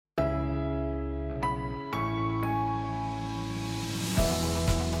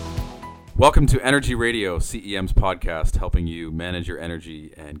Welcome to Energy Radio, CEM's podcast, helping you manage your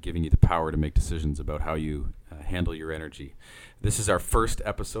energy and giving you the power to make decisions about how you handle your energy. This is our first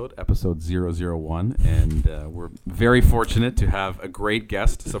episode 001, and we're very fortunate to have a great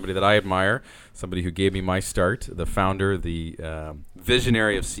guest, somebody that I admire, somebody who gave me my start, the founder, the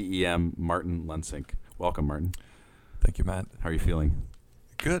visionary of CEM, Martin Lensink. Welcome, Martin. Thank you, Matt. How are you feeling?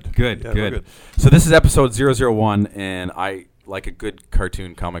 Good. Yeah, good. So this is episode 001, and I, like a good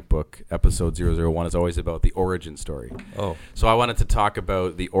cartoon comic book, episode 001 is always about the origin story. Oh. So I wanted to talk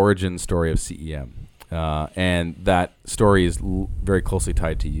about the origin story of CEM. And that story is very closely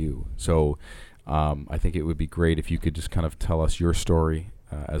tied to you. So I think it would be great if you could just kind of tell us your story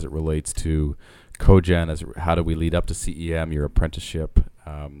as it relates to Cogen, how do we lead up to CEM, your apprenticeship,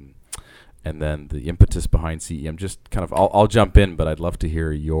 and then the impetus behind CEM. Just kind of, I'll jump in, but I'd love to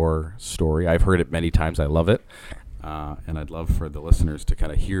hear your story. I've heard it many times. I love it. And I'd love for the listeners to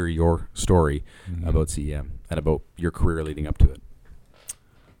kind of hear your story about CEM and about your career leading up to it.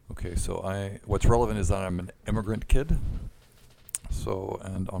 Okay, so what's relevant is that I'm an immigrant kid. So,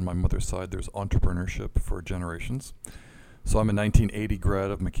 and on my mother's side, there's entrepreneurship for generations. So I'm a 1980 grad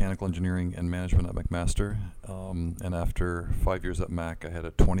of mechanical engineering and management at McMaster. And after 5 years at Mac, I had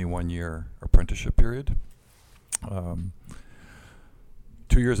a 21-year apprenticeship period.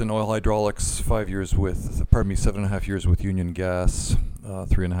 2 years in oil hydraulics, 7.5 years with Union Gas,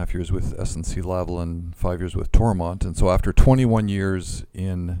 3.5 years with S&C Lavalin, 5 years with Toromont. And so after 21 years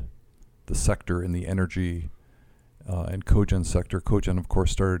in the sector, in the energy and Cogen sector, Cogen, of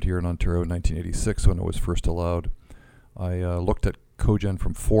course, started here in Ontario in 1986 when it was first allowed. I looked at Cogen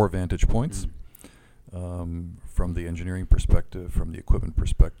from 4 vantage points, from the engineering perspective, from the equipment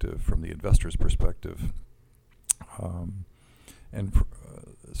perspective, from the investor's perspective.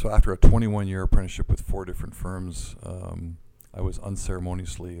 So after a 21-year apprenticeship with 4 different firms, I was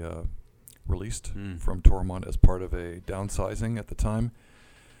unceremoniously released from Toromont as part of a downsizing at the time.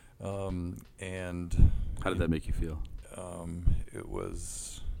 And how did that make you feel? It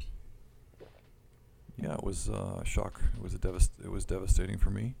was a shock. It was devastating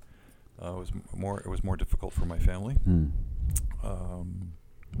for me. It was more difficult for my family.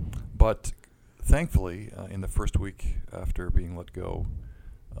 But thankfully, in the first week after being let go,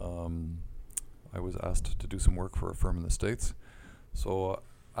 I was asked to do some work for a firm in the States. So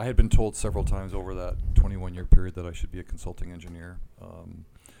I had been told several times over that 21-year period that I should be a consulting engineer.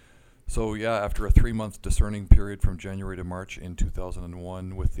 After a 3-month discerning period from January to March in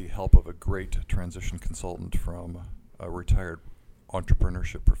 2001, with the help of a great transition consultant from a retired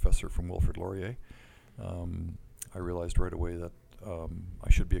entrepreneurship professor from Wilfrid Laurier, I realized right away that I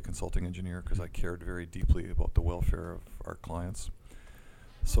should be a consulting engineer because I cared very deeply about the welfare of our clients.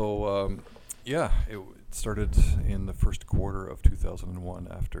 So, it started in the first quarter of 2001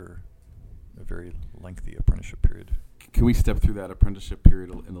 after a very lengthy apprenticeship period. Can we step through that apprenticeship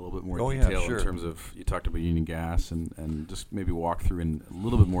period in a little bit more detail? Yeah, sure. In terms of, you talked about Union Gas and just maybe walk through in a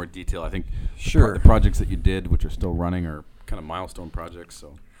little bit more detail. I think sure. The projects that you did, which are still running, are kind of milestone projects.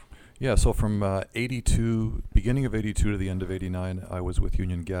 So. Yeah, so from beginning of 82 to the end of 89, I was with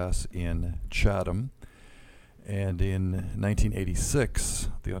Union Gas in Chatham. And in 1986,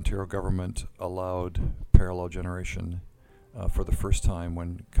 the Ontario government allowed parallel generation for the first time,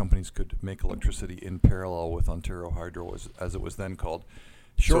 when companies could make electricity in parallel with Ontario Hydro, as it was then called.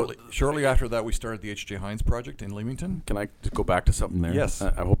 Shortly after that, we started the H.J. Heinz project in Leamington. Can I just go back to something there? Yes.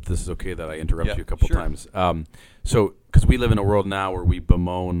 I hope this is okay that I interrupt you a couple sure. times. So, because we live in a world now where we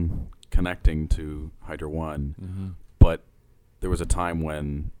bemoan connecting to Hydro One, but there was a time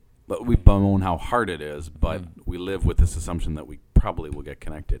when we bemoan how hard it is, but we live with this assumption that we probably will get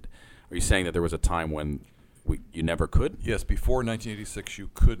connected. Are you saying that there was a time when you never could? Yes, before 1986, you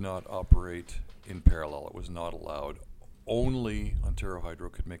could not operate in parallel. It was not allowed. Only Ontario Hydro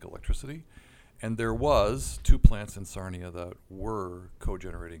could make electricity. And there was 2 plants in Sarnia that were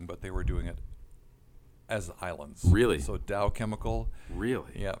co-generating, but they were doing it as islands. Really? So Dow Chemical.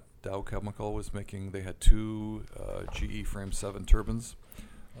 Really? Yeah, Dow Chemical was making, they had 2 GE Frame 7 turbines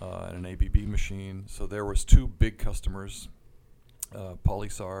and an ABB machine. So there was 2 big customers,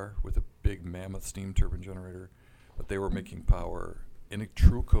 Polysar with a big mammoth steam turbine generator, but they were making power in a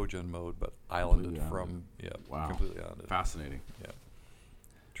true cogen mode, but islanded from, wow. Completely islanded. Fascinating. Yeah.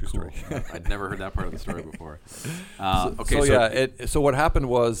 True Cool. story. I'd never heard that part of the story before. So what happened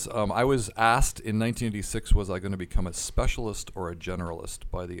was I was asked in 1986, was I going to become a specialist or a generalist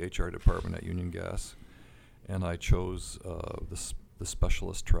by the HR department at Union Gas, and I chose the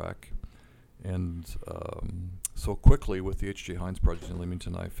specialist track. And so quickly with the H.J. Heinz project in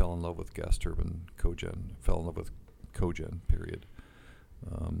Leamington, I fell in love with gas turbine cogen, fell in love with cogen, period.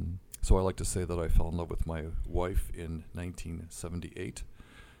 So I like to say that I fell in love with my wife in 1978,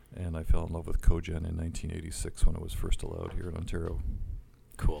 and I fell in love with Cogen in 1986 when it was first allowed here in Ontario.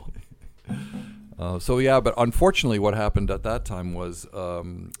 Cool. But unfortunately what happened at that time was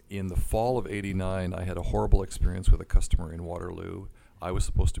in the fall of '89, I had a horrible experience with a customer in Waterloo. I was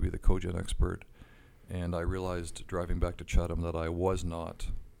supposed to be the Cogen expert, and I realized driving back to Chatham that I was not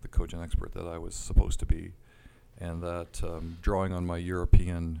the Cogen expert that I was supposed to be, and that drawing on my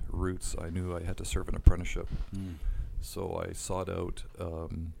European roots, I knew I had to serve an apprenticeship. So I sought out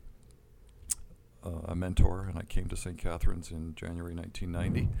a mentor, and I came to St. Catharines in January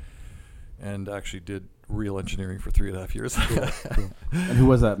 1990. And actually did real engineering for 3.5 years. Cool. And who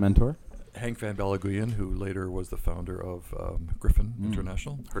was that mentor? Hank Van Balaguian, who later was the founder of Griffin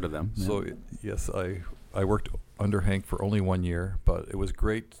International. Heard of them. So yes, I worked under Hank for only 1 year, but it was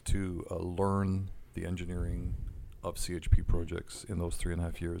great to learn the engineering of CHP projects in those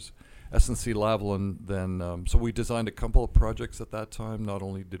 3.5 years. SNC Lavalin then, so we designed a couple of projects at that time. Not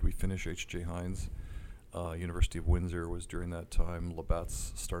only did we finish H.J. Heinz, University of Windsor was during that time.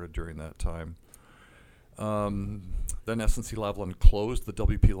 Labatt's started during that time. Then SNC Lavalin closed the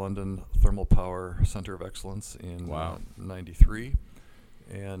WP London Thermal Power Center of Excellence in '93,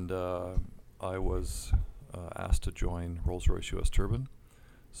 and I was asked to join Rolls-Royce US Turbine.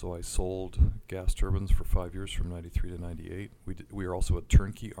 So I sold gas turbines for 5 years from '93 to '98. We are also a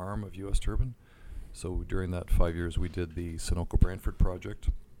turnkey arm of US Turbine. So during that 5 years, we did the Sunoco Brantford project.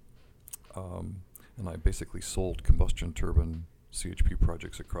 And I basically sold combustion turbine CHP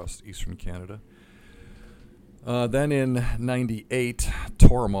projects across eastern Canada. Then in '98,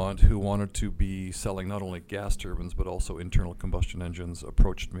 Toromont, who wanted to be selling not only gas turbines but also internal combustion engines,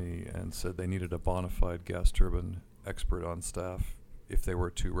 approached me and said they needed a bona fide gas turbine expert on staff if they were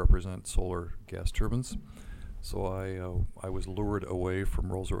to represent solar gas turbines. So I was lured away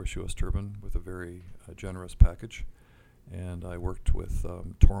from Rolls-Royce US Turbine with a very generous package. And I worked with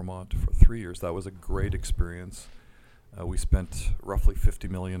Toromont for 3 years. That was a great experience. We spent roughly $50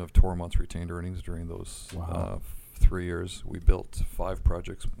 million of Toromont's retained earnings during those 3 years. We built 5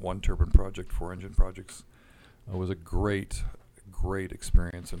 projects, 1 turbine project, 4 engine projects. It was a great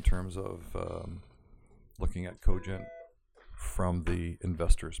experience in terms of looking at Cogen from the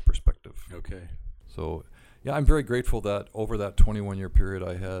investor's perspective. Okay. So, yeah, I'm very grateful that over that 21-year period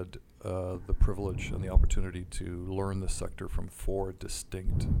I had the privilege and the opportunity to learn this sector from 4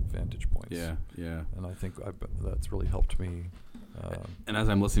 distinct vantage points. Yeah. And I think that's really helped me. And as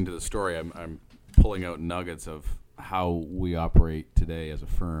I'm listening to the story, I'm pulling out nuggets of how we operate today as a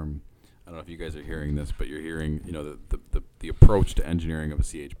firm. I don't know if you guys are hearing this, but you're hearing, the approach to engineering of a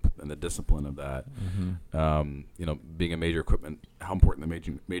CH and the discipline of that. Mm-hmm. Being a major equipment, how important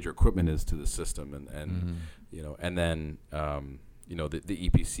the major equipment is to the system, and mm-hmm. And then the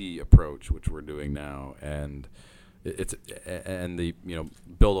EPC approach, which we're doing now, and the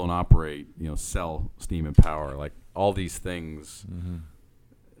build, own, operate, sell, steam, and power, like all these things mm-hmm.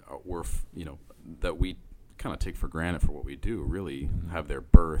 were that we kind of take for granted for what we do, really mm-hmm. have their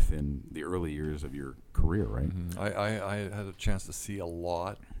birth in the early years of your career, right? Mm-hmm. I had a chance to see a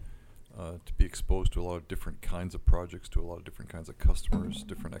lot, to be exposed to a lot of different kinds of projects, to a lot of different kinds of customers,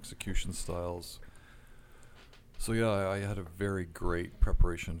 different execution styles. So yeah, I had a very great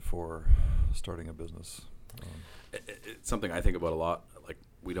preparation for starting a business. It's something I think about a lot. Like,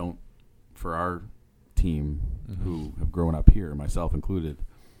 we don't, for our team mm-hmm. who have grown up here, myself included,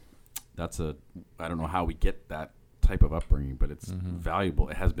 I don't know how we get that type of upbringing, but it's mm-hmm. valuable.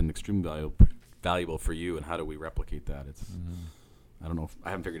 It has been extremely valuable for you, and how do we replicate that? It's mm-hmm. I don't know. I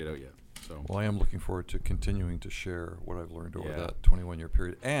haven't figured it out yet. So well, I am looking forward to continuing to share what I've learned over Yeah. that 21-year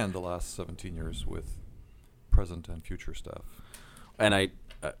period and the last 17 years with present and future staff. And I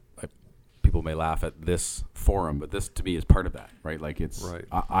people may laugh at this forum, but this to me is part of that, right? Like, it's Right.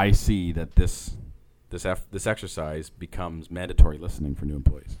 I see that this exercise becomes mandatory listening for new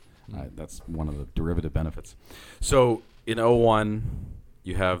employees. That's one of the derivative benefits. So in 01,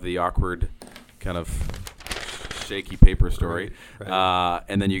 you have the awkward kind of shaky paper story, Right.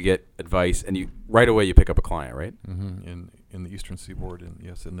 and then you get advice, and right away you pick up a client, right? Mm-hmm. In the Eastern Seaboard,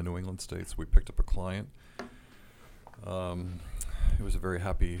 in the New England states, we picked up a client. It was a very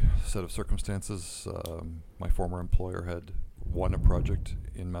happy set of circumstances. My former employer had won a project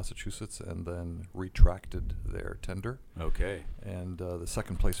in Massachusetts and then retracted their tender. Okay. And the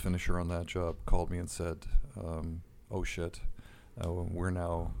second place finisher on that job called me and said, oh shit, we're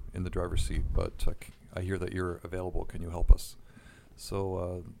now in the driver's seat, but I hear that you're available. Can you help us?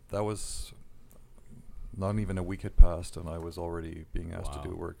 So that was not even a week had passed, and I was already being asked to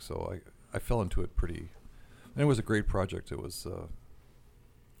do work. So I fell into it and it was a great project. It was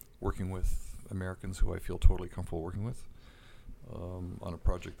working with Americans who I feel totally comfortable working with on a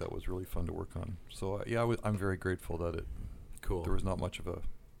project that was really fun to work on. So I'm very grateful that Cool. there was not much of a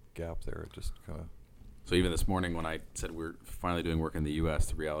gap there. It just kind of. So even this morning when I said we're finally doing work in the U.S.,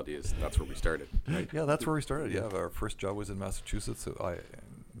 the reality is that's where we started. Right? Yeah, that's where we started. Yeah, our first job was in Massachusetts. So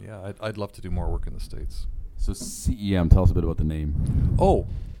I'd love to do more work in the States. So CEM, tell us a bit about the name. Oh,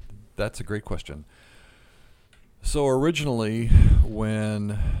 that's a great question. So originally,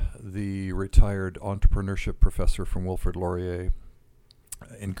 when the retired entrepreneurship professor from Wilfrid Laurier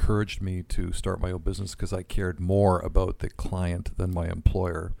encouraged me to start my own business because I cared more about the client than my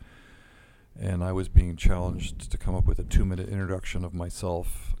employer, and I was being challenged to come up with a 2-minute introduction of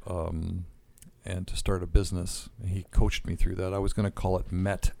myself and to start a business. He coached me through that. I was going to call it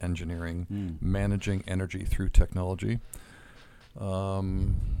MET Engineering, Managing Energy Through Technology.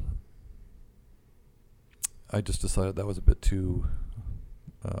 I just decided that was a bit too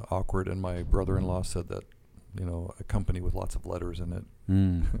awkward, and my brother-in-law said that, a company with lots of letters in it.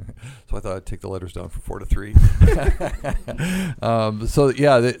 So I thought I'd take the letters down from 4 to 3.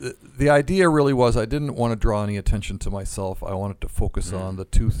 The idea really was I didn't want to draw any attention to myself. I wanted to focus on the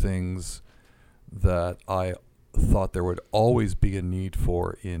two things that I thought there would always be a need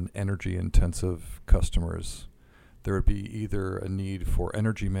for in energy-intensive customers. There would be either a need for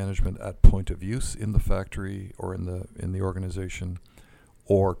energy management at point of use in the factory or in the organization,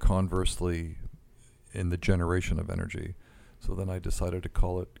 or conversely, in the generation of energy. So then I decided to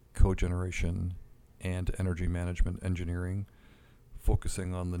call it cogeneration and energy management engineering,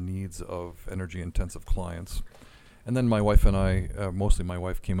 focusing on the needs of energy-intensive clients. And then my wife and I, mostly my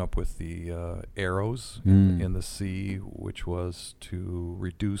wife, came up with the arrows in the C, which was to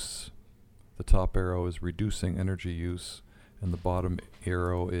reduce. The top arrow is reducing energy use, and the bottom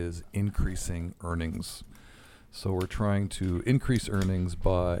arrow is increasing earnings. So we're trying to increase earnings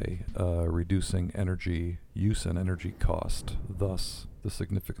by reducing energy use and energy cost, thus the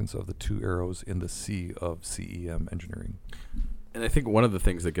significance of the two arrows in the C of CEM engineering. And I think one of the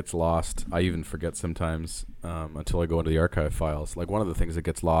things that gets lost, I even forget sometimes until I go into the archive files, like one of the things that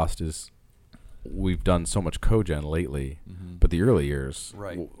gets lost is we've done so much cogen lately, but the early years,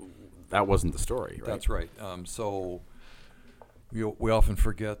 right. That wasn't the story, right? That's right. So we often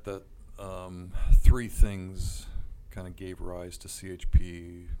forget that three things kind of gave rise to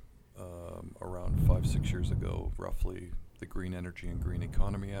CHP around 5-6 years ago, roughly: the Green Energy and Green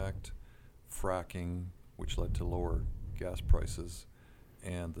Economy Act, fracking, which led to lower gas prices,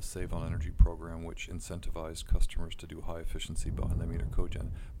 and the Save on Energy program, which incentivized customers to do high efficiency behind-the-meter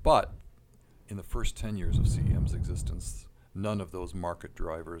cogen. But in the first 10 years of CEM's existence, none of those market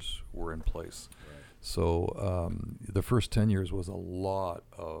drivers were in place. Right. So the first 10 years was a lot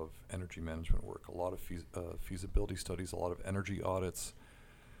of energy management work, a lot of feasibility studies, a lot of energy audits.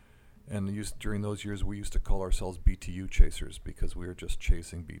 And during those years, we used to call ourselves BTU chasers because we were just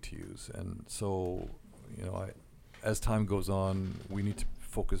chasing BTUs. And so, as time goes on, we need to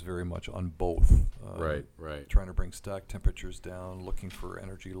focus very much on both. Right. Trying to bring stack temperatures down, looking for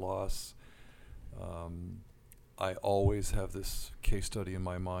energy loss. I always have this case study in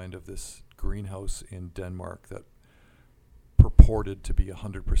my mind of this greenhouse in Denmark that purported to be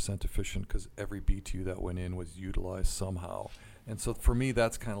 100% efficient because every BTU that went in was utilized somehow. And so for me,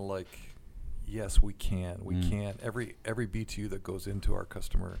 that's kind of like, yes, we can. We can. Every BTU that goes into our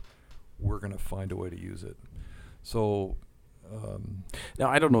customer, we're going to find a way to use it. So now,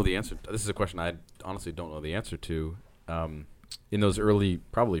 I don't know the answer. This is a question I honestly don't know the answer to. In those early,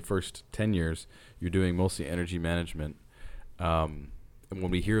 probably first 10 years, you're doing mostly energy management. And when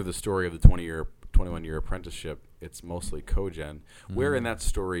we hear the story of the 21-year apprenticeship, it's mostly cogen. Where in that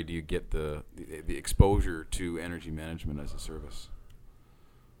story do you get the exposure to energy management as a service?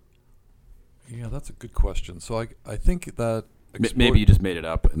 Yeah, that's a good question. So I think that maybe you just made it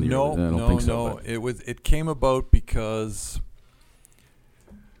up. In the No. I don't think so. It came about because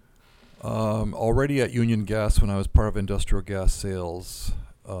already at Union Gas, when I was part of industrial gas sales,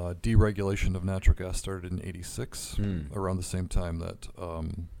 deregulation of natural gas started in '86, around the same time that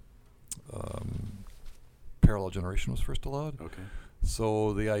parallel generation was first allowed. Okay.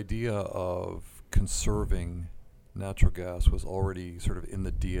 So the idea of conserving natural gas was already sort of in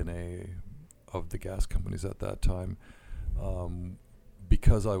the DNA of the gas companies at that time.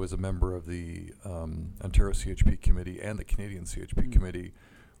 Because I was a member of the Ontario CHP Committee and the Canadian CHP Committee,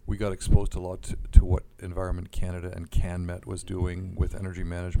 we got exposed a lot to what Environment Canada and CanMet was doing with energy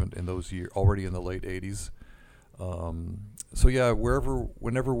management in those years, already in the late 80s. So yeah,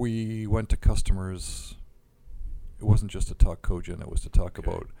 whenever we went to customers, it wasn't just to talk cogen, it was to talk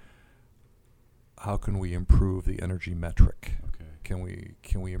about how can we improve the energy metric.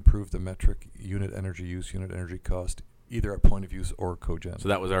 can we improve the metric unit energy use, unit energy cost, either at point of use or cogen. So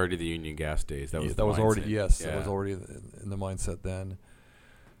that was already the Union Gas days. That was the already mindset. that was already in the mindset then.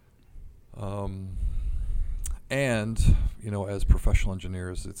 And as professional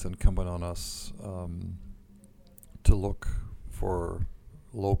engineers, it's incumbent on us to look for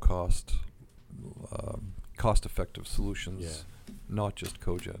low cost, cost-effective solutions, not just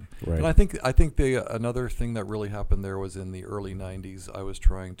cogen. Right. And I think another thing that really happened there was in the early 90s. I was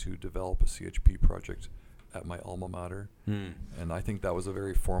trying to develop a CHP project at my alma mater, and I think that was a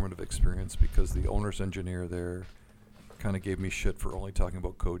very formative experience because the owner's engineer there kind of gave me shit for only talking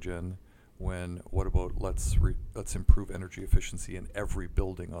about cogen. When what about let's improve energy efficiency in every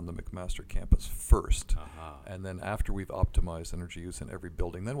building on the McMaster campus first, and then after we've optimized energy use in every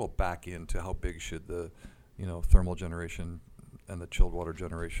building, then we'll back into how big should the thermal generation and the chilled water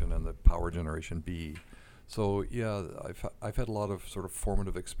generation and the power generation be. So yeah, I've had a lot of sort of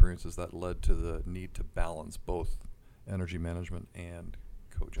formative experiences that led to the need to balance both energy management and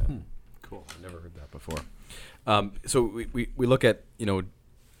cogen. Cool. I never heard that before. So we look at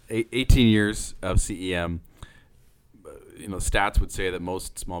 18 years of CEM. Stats would say that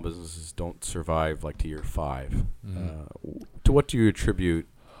most small businesses don't survive to year 5. To what do you attribute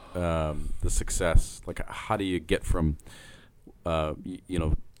the success? How do you get from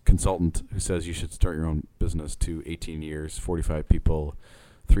consultant who says you should start your own business to 18 years, 45 people,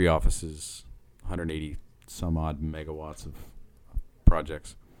 3 offices, 180 some odd megawatts of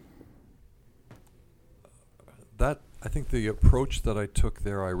projects? I think the approach that I took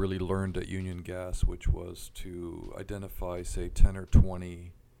there, I really learned at Union Gas, which was to identify, say, 10 or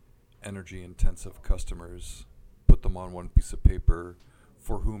 20 energy-intensive customers, put them on one piece of paper,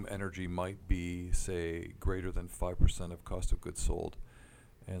 for whom energy might be, say, greater than 5% of cost of goods sold,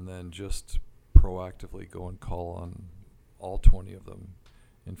 and then just proactively go and call on all 20 of them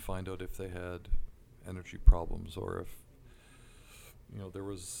and find out if they had energy problems or if there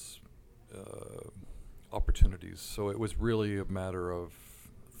was opportunities. So it was really a matter of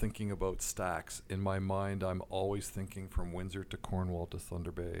thinking about stacks. In my mind, I'm always thinking from Windsor to Cornwall to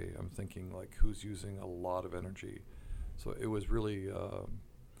Thunder Bay. I'm thinking who's using a lot of energy. So it was really a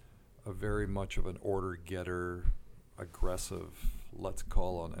very much of an order getter, aggressive, let's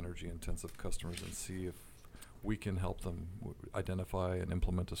call on energy intensive customers and see if we can help them identify and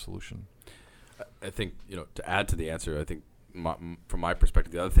implement a solution. I think, to add to the answer, I think from my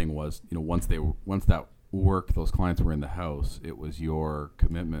perspective, the other thing was, once that work, those clients were in the house, it was your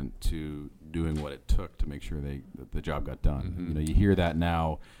commitment to doing what it took to make sure that the job got done. You hear that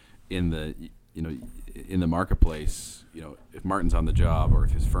now in the marketplace. If Martin's on the job or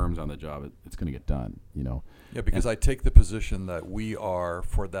if his firm's on the job, it's going to get done. Yeah, because I take the position that we are,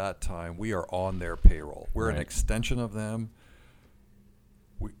 for that time, we are on their payroll. We're an extension of them.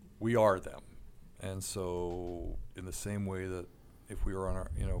 We are them, and so in the same way that if we were on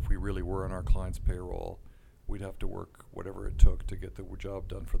if we really were on our client's payroll, we'd have to work whatever it took to get the job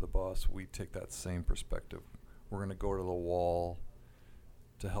done for the boss. We take that same perspective. We're going to go to the wall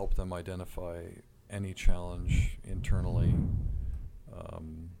to help them identify any challenge internally,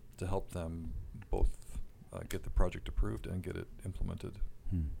 to help them both get the project approved and get it implemented.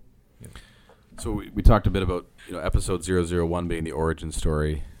 Yeah. So we talked a bit about episode 001 being the origin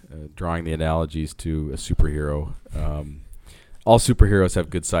story, drawing the analogies to a superhero. All superheroes have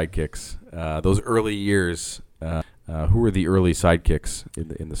good sidekicks. Those early years, who were the early sidekicks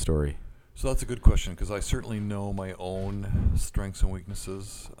in the story? So that's a good question, because I certainly know my own strengths and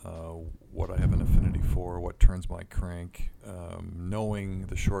weaknesses, what I have an affinity for, what turns my crank, knowing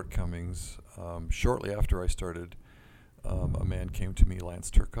the shortcomings. Shortly after I started, a man came to me, Lance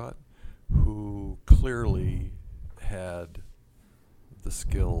Turcotte, who clearly had the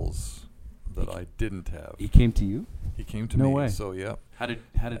skills that I didn't have. He came to you? He came to No me. way. So yeah. How did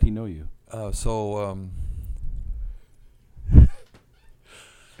he know you?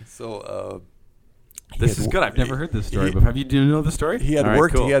 This is good. I've never heard this story, but do you know the story? He had All right,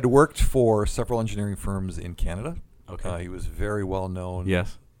 worked. cool. He had worked for several engineering firms in Canada. Okay. He was very well known.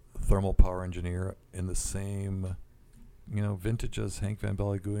 Yes. Thermal power engineer in the same, vintage as Hank Van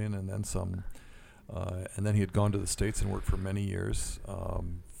Ballyguyen and then some. And then he had gone to the States and worked for many years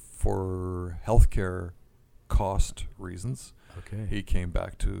for healthcare cost reasons. Okay. He came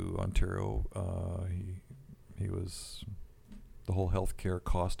back to Ontario. He was, the whole healthcare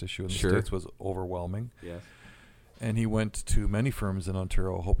cost issue in the States was overwhelming. Yes. And he went to many firms in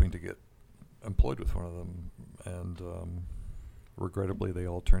Ontario hoping to get employed with one of them. And regrettably, they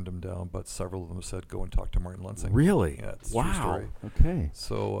all turned him down, but several of them said, go and talk to Martin Lensing. Really? Yeah, it's a wow. true story. Okay.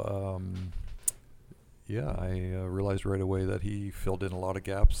 So, I realized right away that he filled in a lot of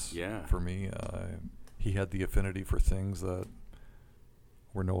gaps Yeah. for me. He had the affinity for things that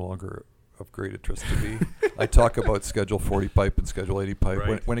were no longer of great interest to me. I talk about Schedule 40 pipe and Schedule 80 pipe.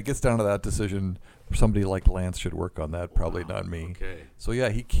 Right. When it gets down to that decision, somebody like Lance should work on that, probably Wow, not me. Okay. So yeah,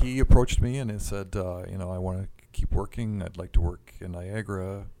 he approached me and he said, I want to keep working. I'd like to work in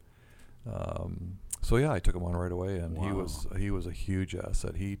Niagara. So yeah, I took him on right away, and Wow. he was a huge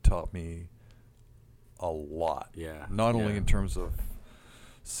asset. He taught me a lot. Yeah. Not only yeah. in terms of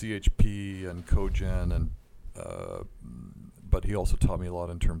CHP and cogen, and but he also taught me a lot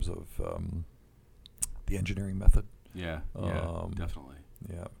in terms of the engineering method. Yeah. Definitely.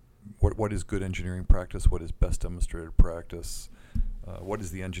 Yeah, what is good engineering practice? What is best demonstrated practice? What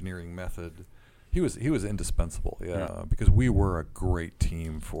is the engineering method? He was indispensable. Yeah. Because we were a great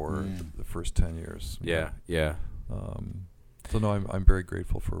team for the first 10 years. Yeah. Yeah. So no, I'm very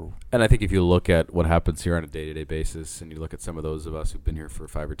grateful for. And I think if you look at what happens here on a day-to-day basis, and you look at some of those of us who've been here for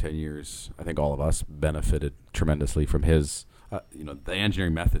 5 or 10 years, I think all of us benefited tremendously from his, the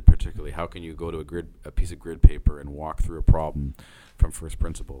engineering method particularly. How can you go to a piece of grid paper and walk through a problem from first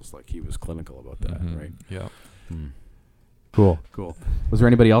principles? Like, he was clinical about that, right? Yeah. Cool. Was there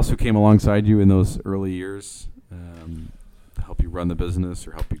anybody else who came alongside you in those early years to help you run the business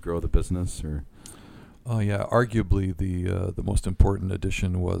or help you grow the business? Or Yeah, arguably the most important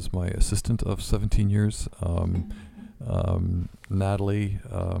addition was my assistant of 17 years, Natalie.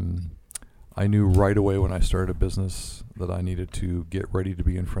 I knew right away when I started a business that I needed to get ready to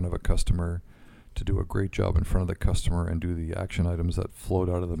be in front of a customer, to do a great job in front of the customer and do the action items that flowed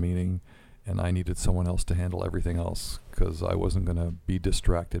out of the meeting. And I needed someone else to handle everything else, because I wasn't going to be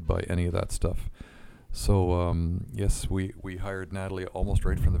distracted by any of that stuff. So, yes, we hired Natalie almost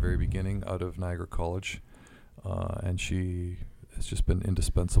right from the very beginning out of Niagara College. And she has just been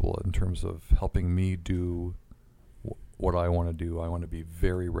indispensable in terms of helping me do what I want to do. I want to be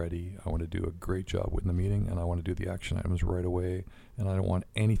very ready. I want to do a great job in the meeting, and I want to do the action items right away. And I don't want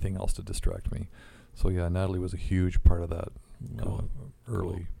anything else to distract me. So, yeah, Natalie was a huge part of that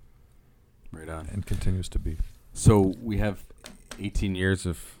early. Cool. Right on. And continues to be. So we have 18 years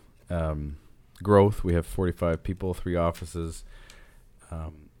of growth. We have 45 people, 3 offices.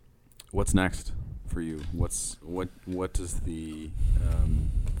 What's next for you? What does the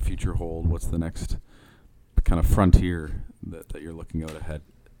future hold? What's the next kind of frontier that you're looking out ahead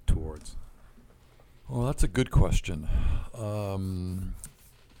towards? Well, that's a good question.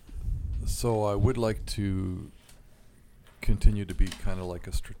 So I would like to continue to be kind of like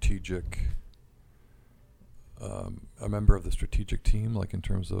a strategic, a member of the strategic team, like in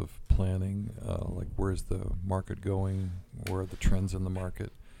terms of planning, like where's the market going, where are the trends in the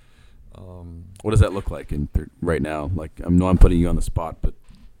market. What does that look like right now? Like, I know I'm putting you on the spot, but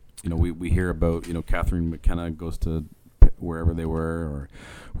we hear about Catherine McKenna goes to wherever they were, or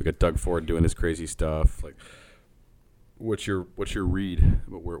we got Doug Ford doing his crazy stuff. Like, what's your read?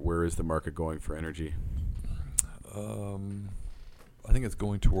 Where is the market going for energy? I think it's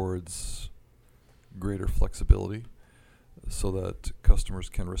going towards greater flexibility, so that customers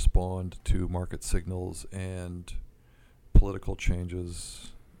can respond to market signals and political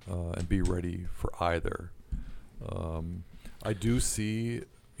changes, and be ready for either. I do see,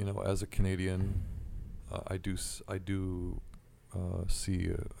 as a Canadian, I do see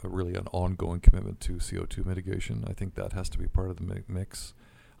a really an ongoing commitment to CO2 mitigation. I think that has to be part of the mix.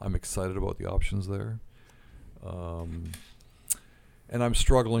 I'm excited about the options there. And I'm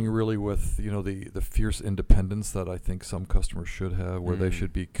struggling really with, the fierce independence that I think some customers should have, where they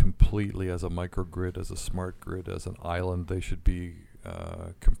should be completely, as a microgrid, as a smart grid, as an island, they should be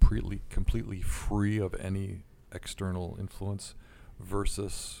completely free of any external influence,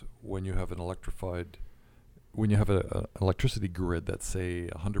 versus when you have an electricity grid that's, say,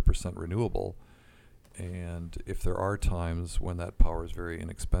 100% renewable, and if there are times when that power is very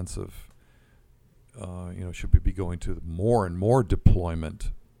inexpensive, should we be going to more and more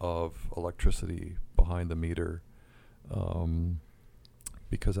deployment of electricity behind the meter?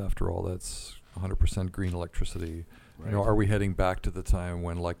 Because after all, that's 100% green electricity. Right. Are we heading back to the time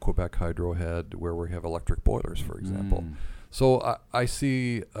when, like Quebec Hydro had, where we have electric boilers, for example? So I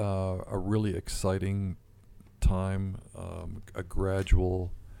see a really exciting time, a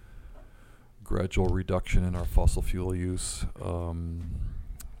gradual reduction in our fossil fuel use,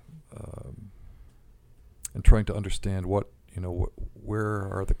 and trying to understand where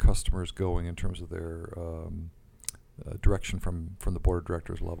are the customers going in terms of their direction from the board of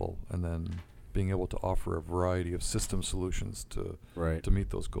directors level, and then being able to offer a variety of system solutions to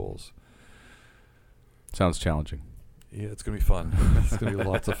meet those goals. Sounds challenging. Yeah, it's gonna be fun. It's gonna be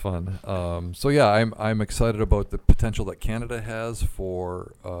lots of fun. So yeah, I'm excited about the potential that Canada has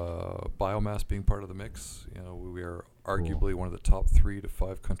for biomass being part of the mix. You know, we are arguably one of the top 3 to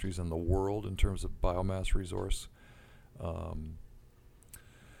 5 countries in the world in terms of biomass resource.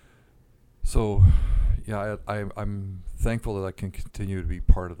 So, yeah, I'm thankful that I can continue to be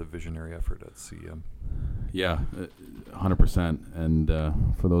part of the visionary effort at CEM. Yeah, 100%. And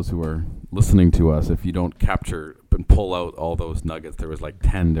for those who are listening to us, if you don't capture and pull out all those nuggets, there was like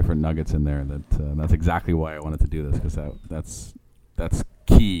 10 different nuggets in there. That's exactly why I wanted to do this, because that's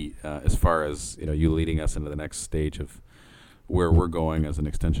key as far as you leading us into the next stage of where we're going as an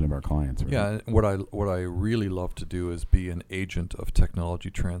extension of our clients. Right? Yeah, what I really love to do is be an agent of technology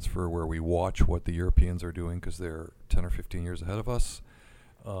transfer, where we watch what the Europeans are doing because they're 10 or 15 years ahead of us,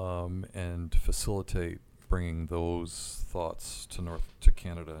 and facilitate bringing those thoughts to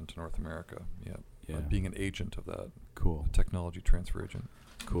Canada and to North America. Yeah, being an agent of that. Cool. A technology transfer agent.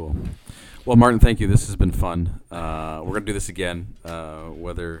 Cool. Well, Martin, thank you. This has been fun. We're going to do this again,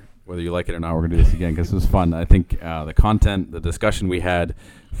 whether you like it or not. We're going to do this again because it was fun. I think the content, the discussion we had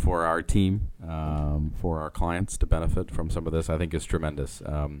for our team, for our clients to benefit from some of this, I think is tremendous.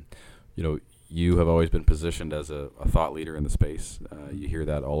 You have always been positioned as a thought leader in the space. You hear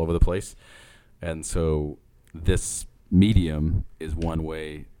that all over the place. And so this medium is one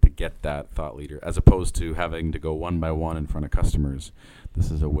way to get that thought leader, as opposed to having to go one by one in front of customers. This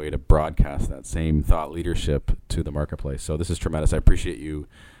is a way to broadcast that same thought leadership to the marketplace. So this is tremendous. I appreciate you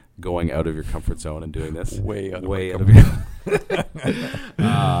going out of your comfort zone and doing this. Way out of your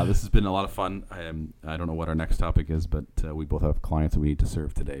This has been a lot of fun. I don't know what our next topic is, but we both have clients that we need to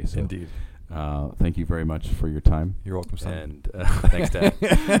serve today. So Indeed. Thank you very much for your time. You're welcome, son. And thanks, Dad.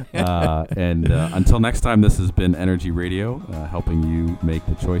 Until next time, this has been Energy Radio, helping you make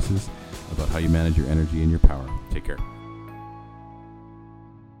the choices about how you manage your energy and your power. Take care.